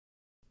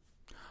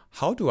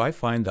How do I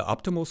find the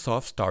optimal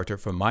soft starter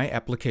for my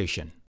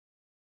application?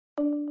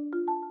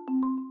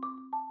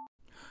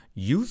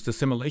 Use the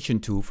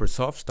simulation tool for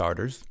soft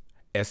starters,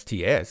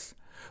 STS,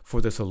 for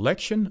the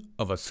selection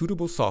of a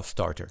suitable soft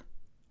starter.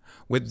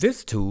 With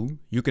this tool,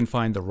 you can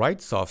find the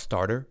right soft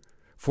starter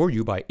for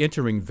you by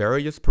entering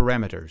various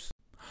parameters.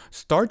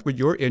 Start with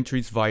your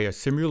entries via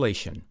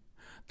simulation.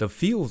 The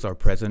fields are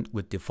present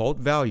with default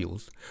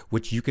values,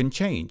 which you can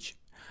change.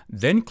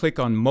 Then click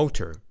on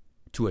Motor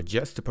to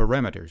adjust the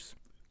parameters.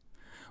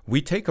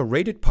 We take a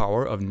rated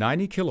power of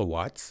 90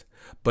 kilowatts,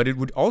 but it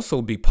would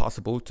also be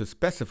possible to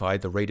specify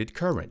the rated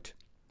current.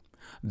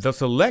 The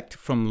Select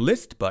from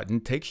List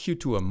button takes you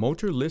to a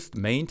motor list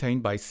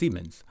maintained by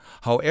Siemens.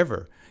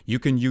 However, you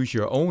can use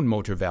your own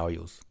motor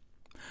values.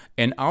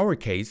 In our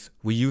case,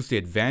 we use the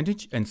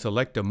advantage and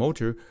select a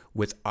motor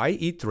with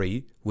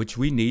IE3, which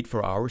we need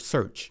for our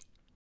search.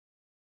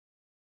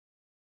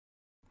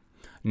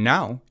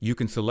 Now, you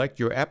can select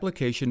your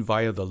application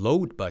via the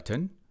Load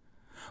button.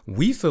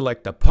 We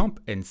select a pump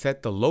and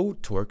set the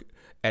load torque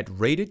at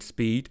rated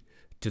speed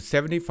to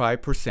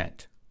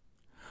 75%.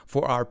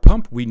 For our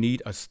pump, we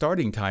need a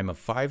starting time of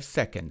 5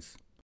 seconds.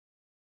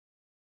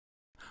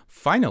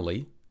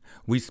 Finally,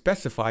 we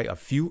specify a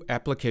few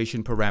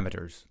application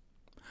parameters.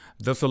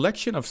 The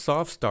selection of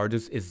soft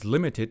starters is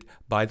limited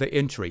by the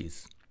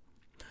entries.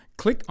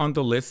 Click on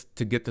the list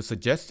to get the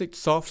suggested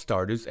soft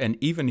starters, and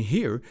even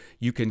here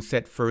you can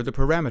set further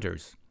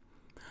parameters.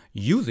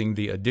 Using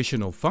the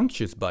Additional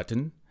Functions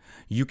button,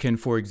 you can,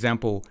 for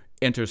example,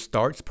 enter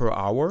starts per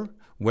hour,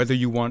 whether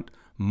you want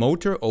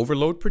motor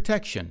overload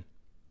protection.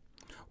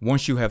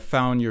 Once you have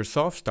found your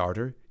soft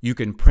starter, you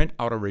can print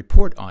out a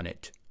report on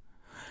it.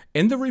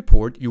 In the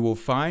report, you will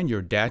find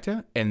your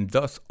data and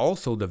thus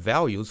also the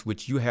values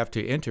which you have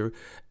to enter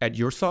at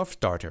your soft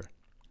starter.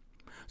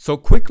 So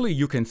quickly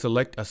you can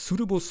select a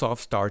suitable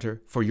soft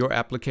starter for your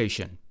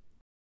application.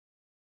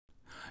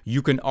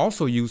 You can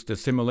also use the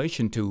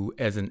simulation tool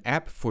as an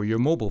app for your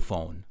mobile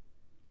phone.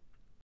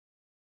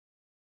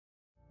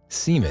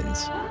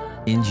 Siemens,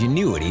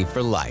 ingenuity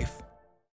for life.